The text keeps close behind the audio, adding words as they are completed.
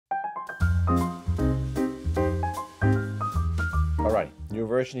Alright, new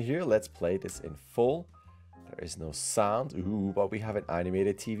version here. Let's play this in full. There is no sound. Ooh, but we have an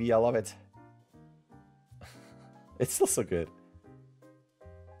animated TV. I love it. It's still so good.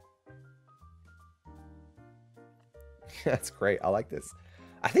 That's great. I like this.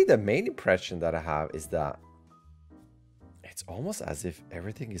 I think the main impression that I have is that it's almost as if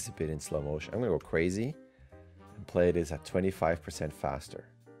everything is a bit in slow motion. I'm going to go crazy and play this at 25% faster.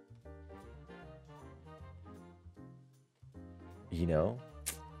 You know?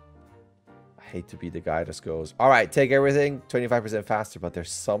 I hate to be the guy that goes, all right, take everything 25% faster, but there's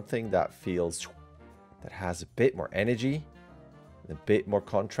something that feels, that has a bit more energy, a bit more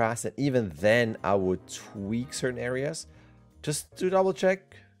contrast, and even then I would tweak certain areas just to double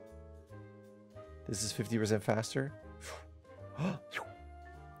check. This is 50% faster. I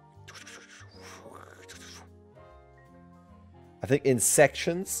think in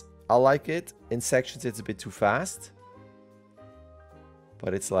sections I like it. In sections it's a bit too fast,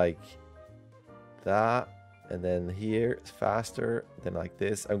 but it's like that, and then here it's faster, then like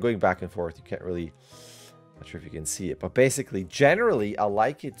this. I'm going back and forth. You can't really, not sure if you can see it, but basically generally I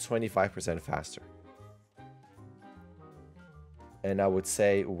like it 25% faster. And I would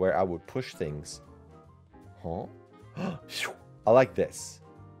say where I would push things, I like this.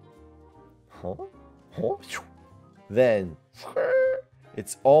 Then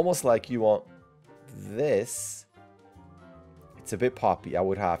it's almost like you want this. It's a bit poppy. I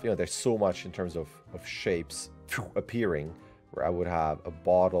would have, you know, there's so much in terms of shapes appearing, where I would have a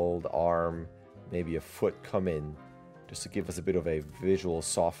bottled arm, maybe a foot come in, just to give us a bit of a visual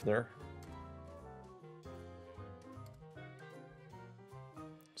softener.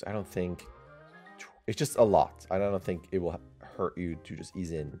 So I don't think, it's just a lot. I don't think it will hurt you to just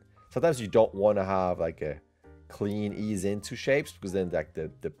ease in. Sometimes you don't want to have like a clean ease into shapes, because then like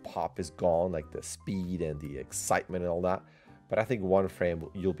the pop is gone, like the speed and the excitement and all that. But I think one frame,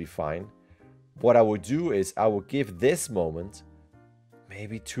 you'll be fine. What I would do is I would give this moment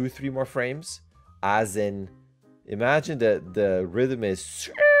maybe 2-3 more frames, as in, imagine that the rhythm is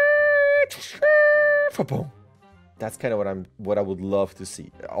boom. That's kind of what I would love to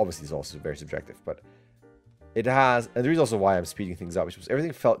see. Obviously, it's also very subjective, but it has, and the reason also why I'm speeding things up is because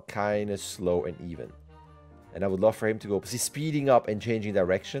everything felt kind of slow and even. And I would love for him to go, see, speeding up and changing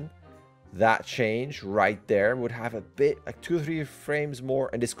direction. That change right there would have a bit, like 2 or 3 frames more,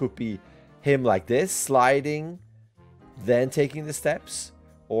 and this could be him like this, sliding, then taking the steps,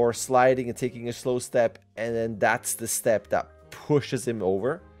 or sliding and taking a slow step, and then that's the step that pushes him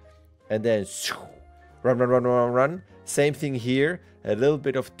over, and then run. Same thing here, a little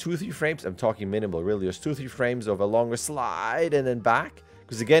bit of 2-3 frames. I'm talking minimal, really, just 2-3 frames of a longer slide and then back,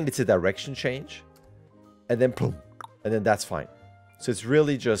 because again, it's a direction change, and then boom, and then that's fine. So it's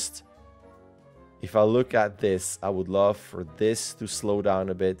really just, if I look at this, I would love for this to slow down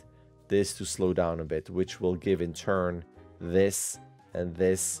a bit, this to slow down a bit, which will give in turn this and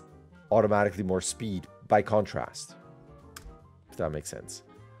this automatically more speed by contrast, if that makes sense.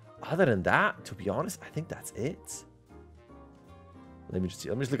 Other than that, to be honest, I think that's it. Let me just see.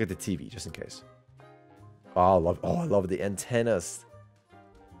 Let me just look at the TV just in case. Oh, I love the antennas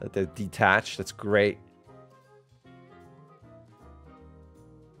that they're detached. That's great.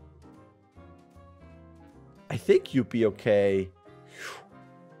 I think you'd be okay.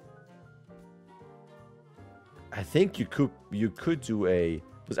 I think you could do a,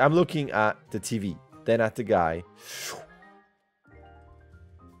 because I'm looking at the TV, then at the guy.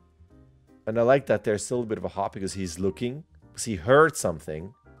 And I like that there's still a bit of a hop because he's looking, because he heard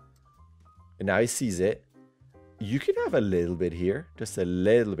something, and now he sees it. You can have a little bit here, just a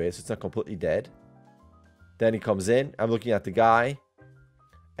little bit, so it's not completely dead. Then he comes in, I'm looking at the guy,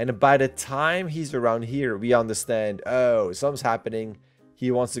 and by the time he's around here, we understand, oh, something's happening,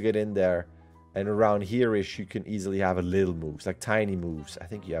 he wants to get in there, and around here-ish, you can easily have a little moves, like tiny moves. I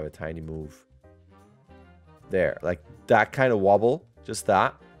think you have a tiny move there, like that kind of wobble, just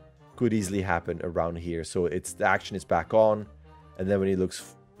that. Could easily happen around here, so it's the action is back on, and then when he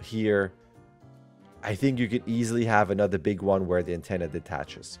looks here, I think you could easily have another big one where the antenna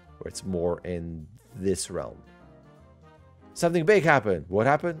detaches, where it's more in this realm. Something big happened. What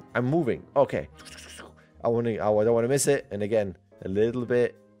happened? I'm moving. Okay, I don't want to miss it. And again, a little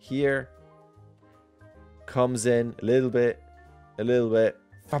bit here, comes in a little bit,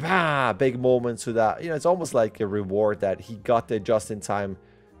 big moment, so that, you know, it's almost like a reward that he got there just in time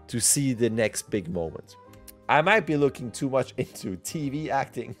to see the next big moment. I might be looking too much into TV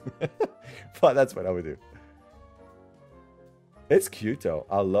acting, but that's what I would do. It's cute though.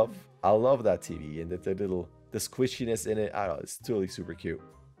 I love that TV and the squishiness in it. I don't know, it's totally super cute.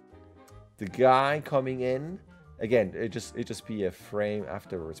 The guy coming in Again, it just be a frame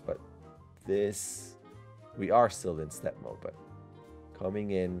afterwards, but this, we are still in step mode, but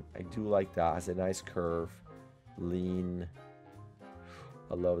coming in, I do like that. Has a nice curve, lean.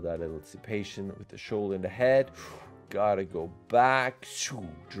 I love that little anticipation with the shoulder and the head. Gotta go back,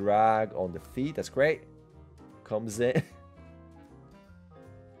 drag on the feet. That's great. Comes in.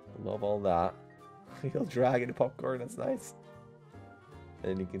 Love all that. He'll drag in the popcorn. That's nice.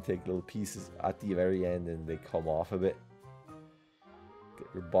 And you can take little pieces at the very end and they come off a bit. Get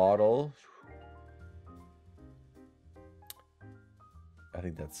your bottle. I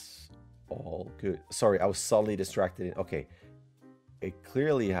think that's all good. Sorry, I was suddenly distracted. Okay. It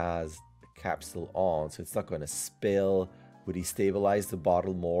clearly has the cap still on, so it's not going to spill. Would he stabilize the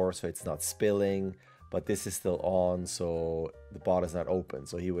bottle more so it's not spilling? But this is still on, so the bottle's not open.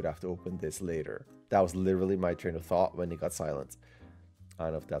 So he would have to open this later. That was literally my train of thought when it got silent. I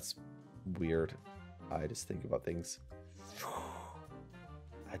don't know if that's weird. I just think about things.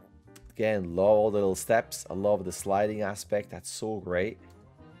 Again, love all the little steps. I love the sliding aspect. That's so great.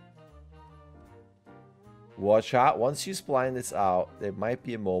 Watch out. Once you spline this out, there might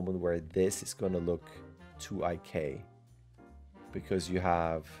be a moment where this is going to look too IK. Because you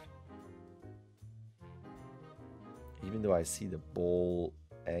have... Even though I see the bowl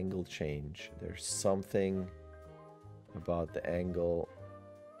angle change, there's something about the angle.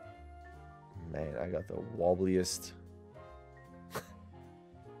 Man, I got the wobbliest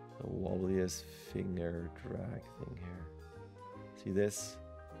finger drag thing here. See this?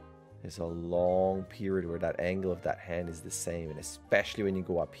 There's a long period where that angle of that hand is the same, and especially when you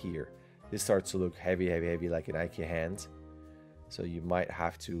go up here, this starts to look heavy like an IK hand. So you might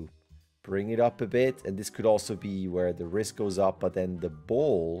have to bring it up a bit, and this could also be where the wrist goes up, but then the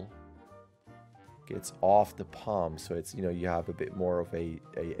bowl gets off the palm, so it's, you know, you have a bit more of a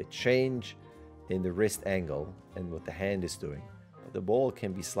change in the wrist angle and what the hand is doing. But the bowl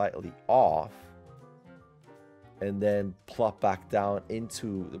can be slightly off and then plop back down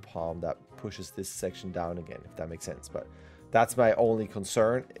into the palm. That pushes this section down again, if that makes sense. But that's my only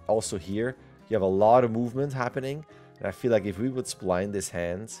concern. Also here, you have a lot of movement happening, and I feel like if we would spline this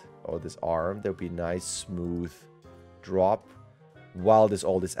hand or this arm, there would be a nice smooth drop while there's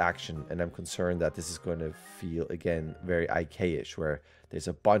all this action. And I'm concerned that this is going to feel, again, very IK-ish, where there's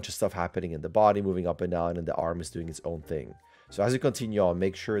a bunch of stuff happening in the body, moving up and down, and the arm is doing its own thing. So as you continue on,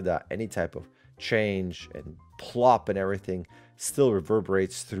 make sure that any type of change and plop and everything still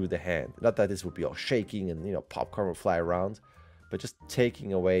reverberates through the hand. Not that this would be all shaking and, you know, popcorn would fly around, but just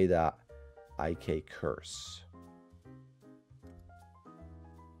taking away that IK curse.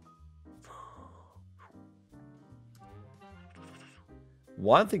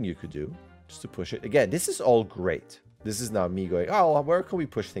 One thing you could do, just to push it, again, this is all great. This is now me going, oh, where can we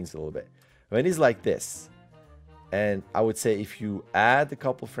push things a little bit? When it's like this, and I would say if you add a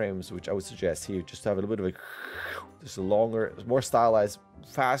couple frames, which I would suggest here, just to have a little bit of a, just a longer, more stylized,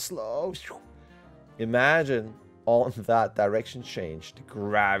 fast, slow. Imagine on that direction change, the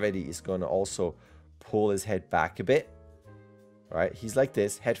gravity is going to also pull his head back a bit. Right? He's like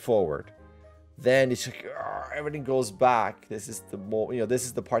this, head forward. Then it's like, everything goes back. This is the more, you know, this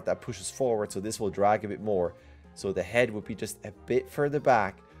is the part that pushes forward, so this will drag a bit more. So the head would be just a bit further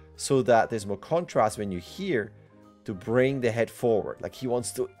back, so that there's more contrast when you're here to bring the head forward. Like he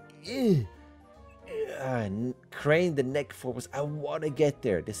wants to crane the neck forwards. I want to get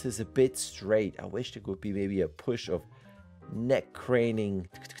there. This is a bit straight. I wish there could be maybe a push of neck craning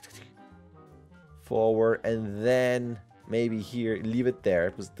forward, and then maybe here, leave it there,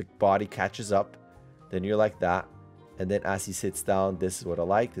 because the body catches up. Then you're like that. And then as he sits down, this is what I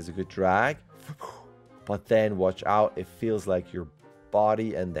like. There's a good drag. But then watch out. It feels like your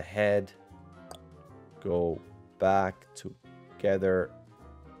body and the head go back together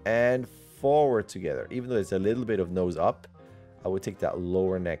and forward together. Even though it's a little bit of nose up, I would take that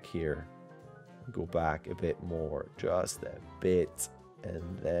lower neck here and go back a bit more. Just a bit. And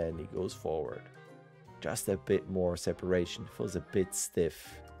then he goes forward. Just a bit more separation. Feels a bit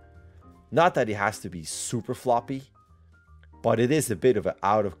stiff. Not that it has to be super floppy, but it is a bit of an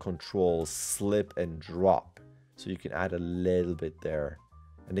out of control slip and drop. So you can add a little bit there.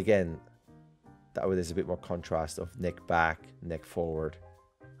 And again, that way there's a bit more contrast of neck back, neck forward,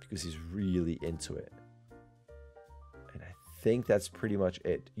 because he's really into it. And I think that's pretty much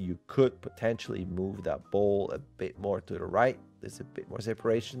it. You could potentially move that bowl a bit more to the right. There's a bit more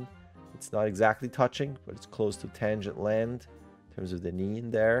separation. It's not exactly touching, but it's close to tangent land in terms of the knee in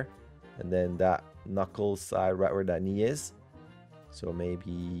there. And then that knuckle side right where that knee is. So maybe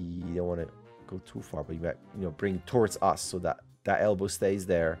you don't want to go too far, but you might, you know, bring towards us so that that elbow stays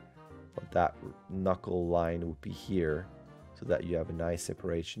there. But that knuckle line would be here, so that you have a nice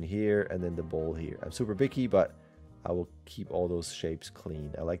separation here, and then the bowl here. I'm super picky, but I will keep all those shapes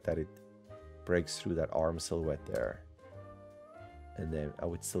clean. I like that it breaks through that arm silhouette there. And then I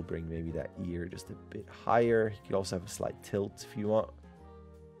would still bring maybe that ear just a bit higher. You could also have a slight tilt if you want.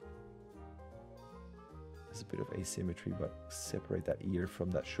 There's a bit of asymmetry, but separate that ear from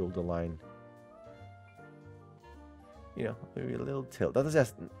that shoulder line. You know, maybe a little tilt. That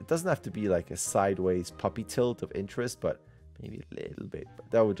it doesn't have to be like a sideways puppy tilt of interest, but maybe a little bit. But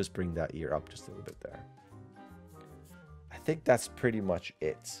that would just bring that ear up just a little bit there. I think that's pretty much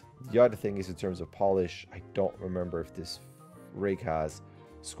it. The other thing is in terms of polish, I don't remember if this rig has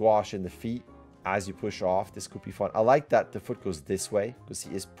squash in the feet. As you push off, this could be fun. I like that the foot goes this way, because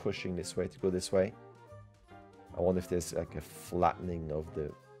he is pushing this way to go this way. I wonder if there's like a flattening of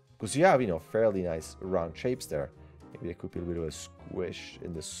the... Because you have, you know, fairly nice round shapes there. Maybe there could be a bit of a squish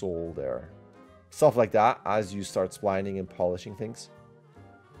in the sole there. Stuff like that as you start splining and polishing things.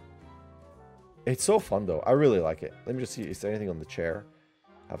 It's so fun though. I really like it. Let me just see. Is there anything on the chair?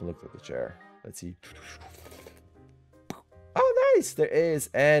 I haven't looked at the chair. Let's see. Oh, nice. There is.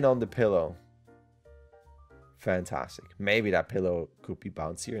 And on the pillow. Fantastic. Maybe that pillow could be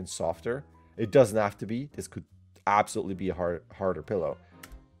bouncier and softer. It doesn't have to be. This could absolutely be a harder pillow.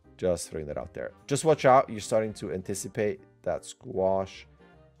 Just throwing that out there. Just watch out. You're starting to anticipate that squash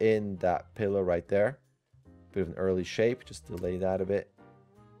in that pillow right there. Bit of an early shape. Just delay that a bit.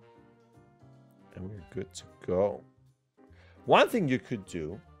 And we're good to go. One thing you could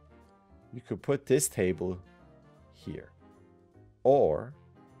do, you could put this table here. Or,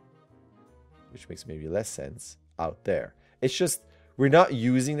 which makes maybe less sense, out there. It's just, we're not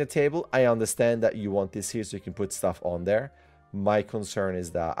using the table. I understand that you want this here so you can put stuff on there. My concern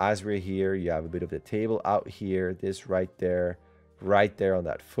is that as we're here, you have a bit of the table out here, this right there on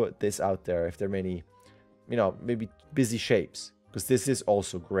that foot, this out there. If there are many, you know, maybe busy shapes, because this is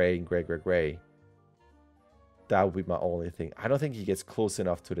also gray and gray, gray, gray. That would be my only thing. I don't think he gets close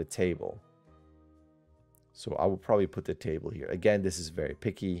enough to the table. So I would probably put the table here. Again, this is very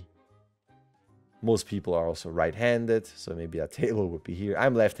picky. Most people are also right-handed, so maybe that table would be here.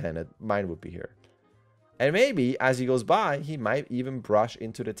 I'm left-handed. Mine would be here. And maybe as he goes by, he might even brush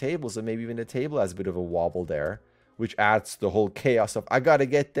into the table. So maybe even the table has a bit of a wobble there, which adds the whole chaos of, I gotta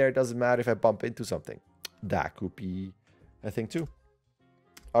get there. Doesn't matter if I bump into something. That could be a thing too.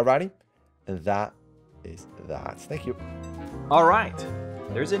 Alrighty. And that is that. Thank you. All right.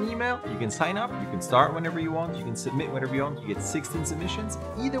 There's an email. You can sign up. You can start whenever you want. You can submit whenever you want. You get 16 submissions.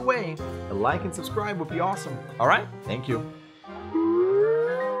 Either way, a like and subscribe would be awesome. All right. Thank you.